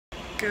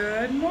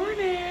Good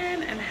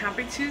morning and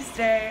happy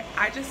Tuesday.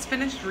 I just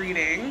finished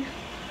reading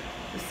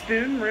The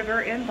Spoon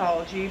River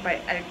Anthology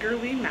by Edgar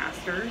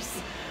Masters.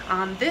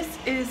 This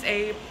is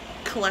a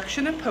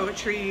collection of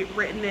poetry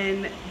written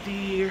in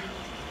the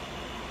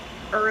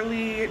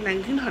early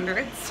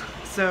 1900s.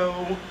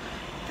 So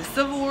the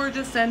Civil War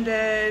just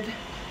ended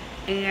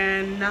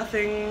and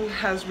nothing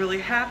has really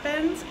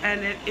happened,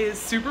 and it is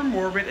super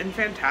morbid and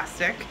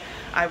fantastic.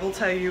 I will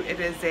tell you,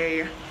 it is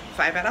a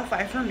 5 out of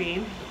 5 for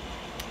me.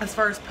 As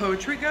far as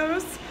poetry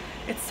goes,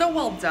 it's so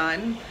well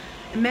done.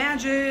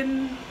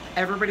 Imagine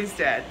everybody's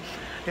dead.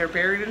 They're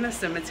buried in a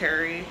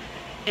cemetery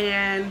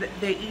and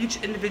they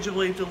each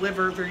individually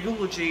deliver their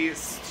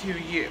eulogies to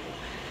you.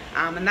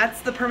 And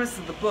that's the premise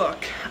of the book.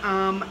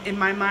 In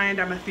my mind,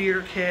 I'm a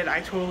theater kid.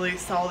 I totally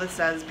saw this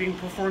as being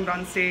performed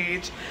on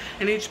stage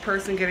and each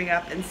person getting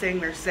up and saying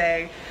their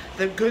say.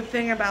 The good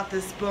thing about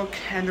this book,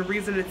 and the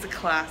reason it's a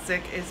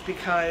classic, is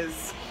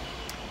because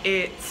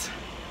it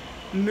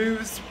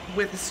moves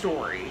with the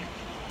story.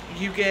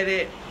 You get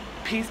it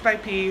piece by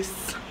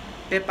piece,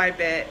 bit by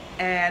bit,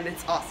 and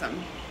it's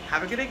awesome.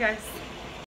 Have a good day, guys.